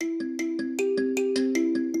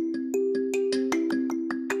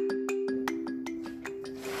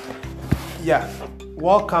Yeah,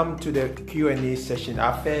 welcome to the Q&A session,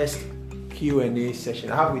 our first Q&A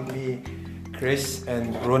session. I have with me Chris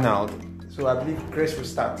and Ronald. So I believe Chris will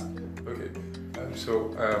start. Okay,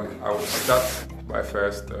 I will start by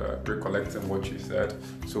first recollecting what you said.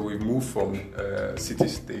 So we moved from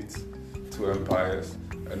city-states to empires,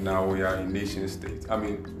 and now we are in nation-states.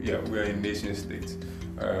 We are in nation-states.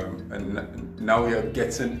 And now we are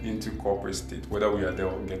getting into corporate state, whether we are there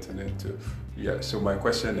or getting into. Yeah, so my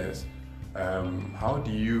question is, how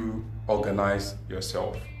do you organize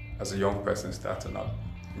yourself as a young person starting up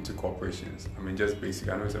into corporations? Just basic.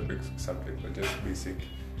 I know it's a big subject, but just basic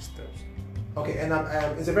steps. Okay, and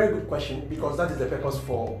it's a very good question because that is the purpose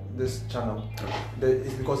for this channel.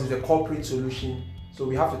 It's because it's a corporate solution, so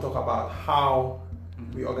we have to talk about how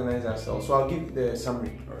we organize ourselves. So I'll give the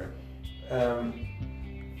summary. All right.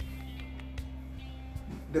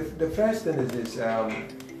 The first thing is this: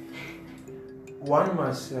 one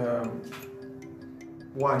must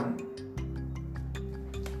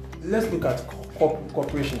let's look at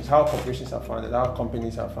corporations, how corporations are founded, how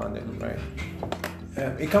companies are founded, right?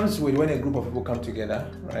 It comes with when a group of people come together,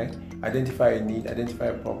 right? Identify a need, identify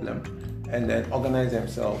a problem, and then organize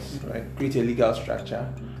themselves, right? Create a legal structure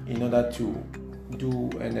in order to do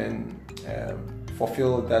and then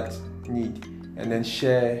fulfill that need, and then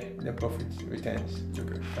share the profit returns.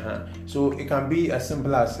 Okay. So it can be as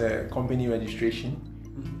simple as a company registration.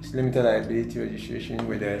 It's limited liability registration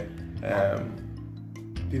where the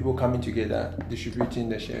people coming together distributing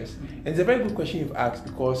the shares. And it's a very good question you've asked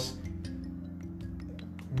because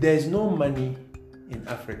there's no money in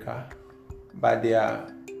Africa, but there are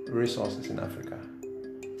resources in Africa.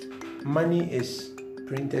 Money is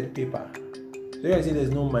printed paper. So when I say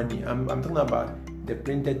there's no money, I'm talking about the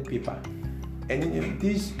printed paper. And in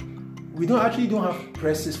this, we don't have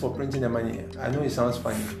presses for printing the money. I know it sounds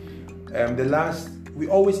funny. We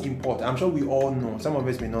always import. I'm sure we all know. Some of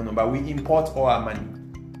us may not know, but we import all our money.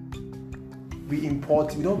 We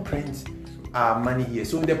don't print our money here.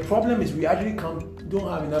 So the problem is we actually don't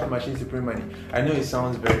have enough machines to print money. I know it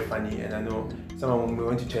sounds very funny, and I know someone may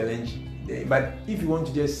want to challenge. But if you want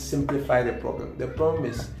to just simplify the problem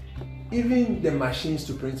is even the machines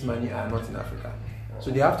to print money are not in Africa.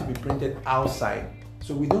 So they have to be printed outside.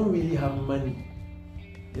 So we don't really have money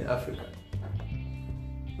in Africa.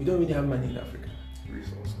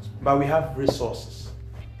 Resources. But we have resources.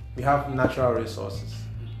 We have natural resources.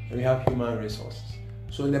 And we have human resources.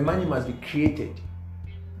 So the money must be created.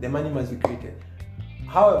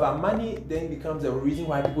 However, money then becomes a reason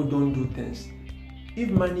why people don't do things. If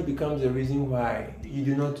money becomes a reason why you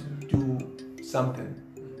do not do something,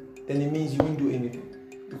 then it means you won't do anything.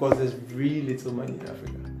 Because there's really little money in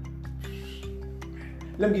Africa.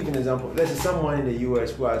 Let me give you an example. There's someone in the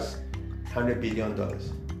US who has $100 billion.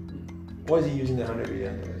 What is he using the $100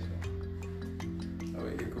 billion for?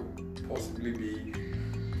 It could possibly be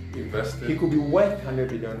invested. He could be worth $100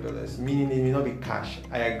 billion, meaning it may not be cash.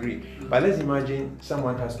 I agree. But let's imagine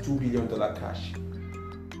someone has $2 billion cash.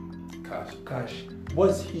 Cash.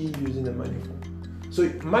 What's he using the money for? So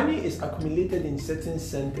money is accumulated in certain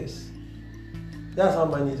centers. That's how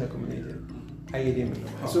money is accumulated. How do you mean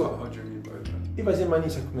by that? If I say money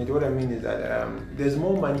is accumulated, what I mean is that there's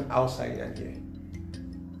more money outside than here.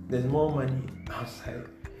 There's more money outside.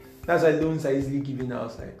 That's why loans are easily given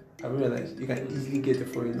outside. I realized you can easily get a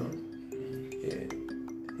foreign loan. Yeah.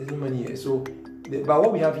 There's no money here. But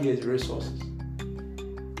what we have here is resources.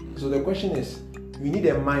 So the question is, we need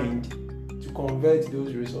a mind to convert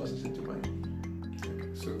those resources into money.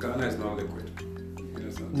 Okay. So Ghana is not liquid.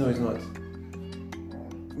 No, it's not.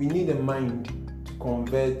 We need a mind to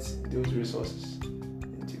convert those resources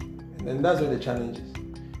into, and that's where the challenge is.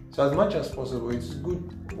 So as much as possible, it's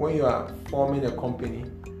good when you are forming a company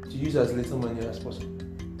to use as little money as possible.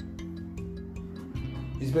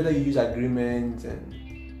 It's better you use agreements and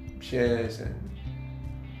shares, and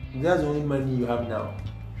that's the only money you have now.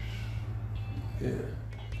 Yeah,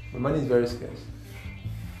 but money is very scarce.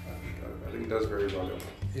 I think that's very valuable.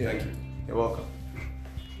 Yeah. Thank you. You're welcome.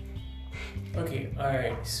 Okay,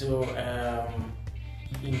 alright, so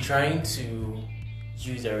in trying to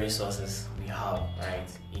use the resources we have,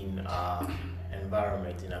 right, in our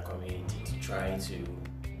environment, in our community, to try to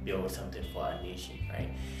build something for our nation,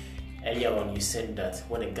 right? Earlier on, you said that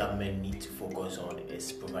what the government needs to focus on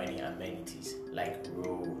is providing amenities like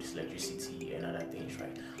roads, electricity, and other things,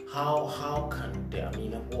 right? How can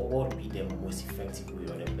what would be the most effective way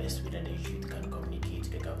or the best way that the youth can communicate to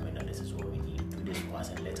the government that this is what we need? Do this for us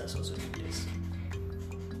and let us also do this.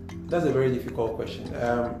 That's a very difficult question.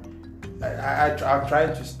 I've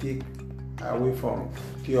tried to stick away from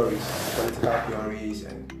theories, political theories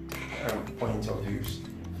and points of views.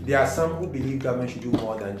 there are some who believe government should do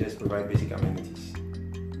more than just provide basic amenities.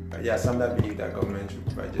 There are some that believe that government should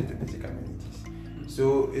provide just the basic amenities.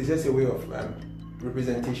 So it's just a way of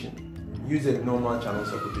representation. Use the normal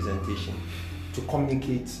channels of representation to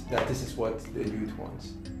communicate that this is what the youth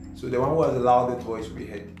wants. So the one who has the loudest voice will be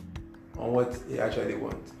heard on what they actually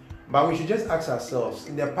want. But we should just ask ourselves,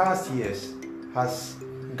 in the past years, has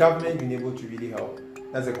government been able to really help?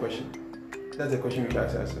 That's the question. That's the question we should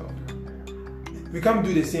ask ourselves. We can't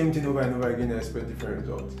do the same thing over and over again and expect different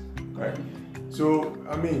results, right? So,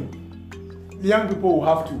 I mean, young people will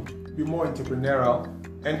have to be more entrepreneurial.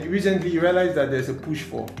 And recently you realize that there's a push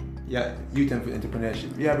for youth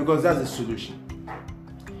entrepreneurship. Yeah, because that's the solution.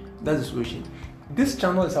 That's the solution. This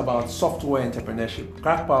channel is about software entrepreneurship.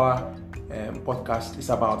 Crack Power podcast is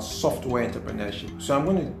about software entrepreneurship. So I'm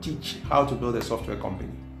going to teach how to build a software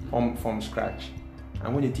company from scratch.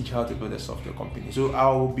 I'm going to teach how to build a software company. So I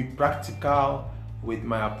will be practical with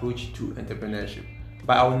my approach to entrepreneurship,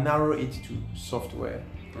 but I will narrow it to software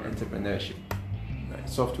entrepreneurship. Right?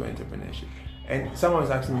 Software entrepreneurship. And someone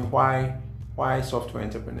was asking me why software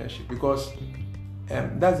entrepreneurship? Because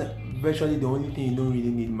that's virtually the only thing you don't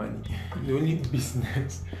really need money. The only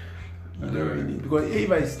business you don't really need. Because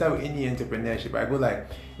if I start with any entrepreneurship, I go like,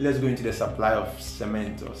 let's go into the supply of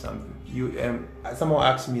cement or something. Someone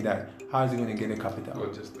asked me that, how is it going to get the capital?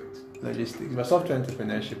 Logistics. But software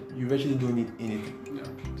entrepreneurship, you virtually don't need anything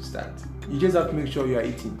to start. You just have to make sure you are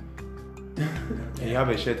eating. And you have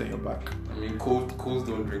a shirt on your back. I mean, coals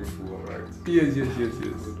don't drink food, right?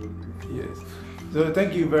 Yes. So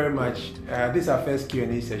thank you very much. This is our first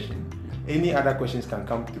Q&A session. Any other questions can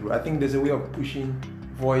come through. I think there's a way of pushing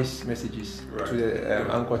voice messages to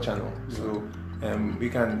the Anchor channel. So we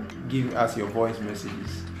can give us your voice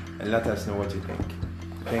messages and let us know what you think.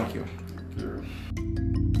 Thank you.